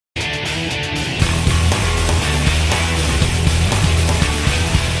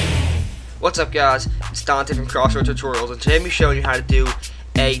What's up, guys? It's Dante from CrossoverTutorials, and today I'm showing you how to do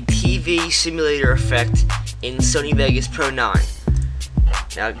a TV simulator effect in Sony Vegas Pro 9.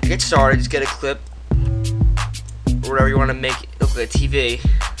 Now, to get started, just get a clip or whatever you want to make it look like a TV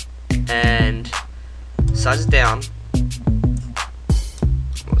and size it down.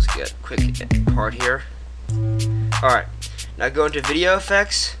 Let's get a quick part here. Alright, now go into Video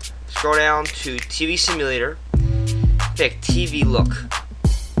Effects, scroll down to TV Simulator, pick TV Look.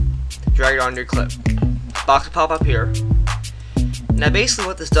 Drag it on your clip. Box will pop up here. Now basically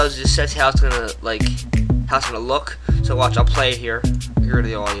what this does is just sets how it's gonna look. So watch, I'll play it here. Get rid of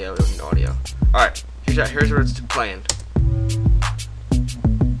the audio. We don't need audio. Alright, here's where it's playing.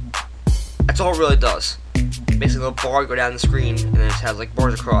 That's all it really does. Basically a little bar go down the screen and then it has like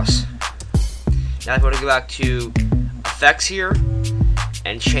bars across. Now if you want to go back to effects here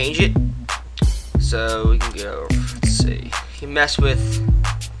and change it. So we can go, let's see. You can mess with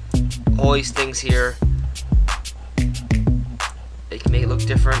all these things here. They can make it look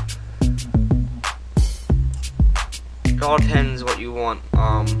different. It all depends what you want,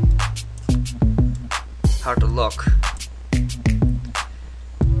 how to look.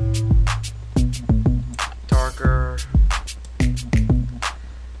 Darker.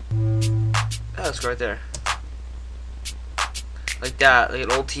 That looks right there. Like that, like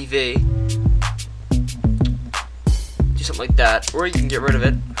an old TV. Do something like that, or you can get rid of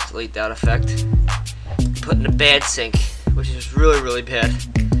it. Delete that effect. Put in a bad sync, which is really bad,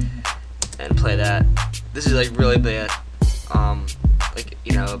 and play that. This is like really bad, like,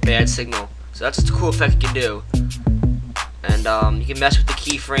 you know, a bad signal. So that's a cool effect you can do. And you can mess with the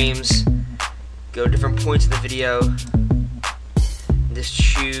keyframes, go to different points in the video, and just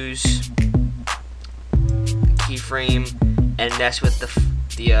choose the keyframe and mess with the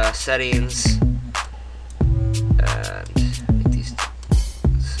settings. And make these.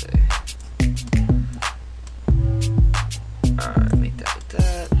 Alright, make that like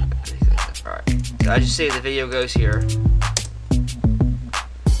that. Alright. So I just say the video goes here.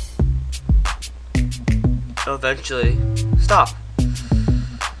 It'll eventually stop.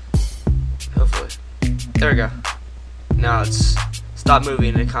 Hopefully. There we go. Now it's stopped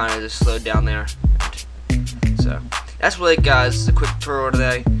moving and it kinda just slowed down there. So that's really it, guys. It's a quick tutorial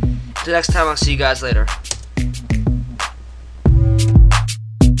today. Until next time, I'll see you guys later.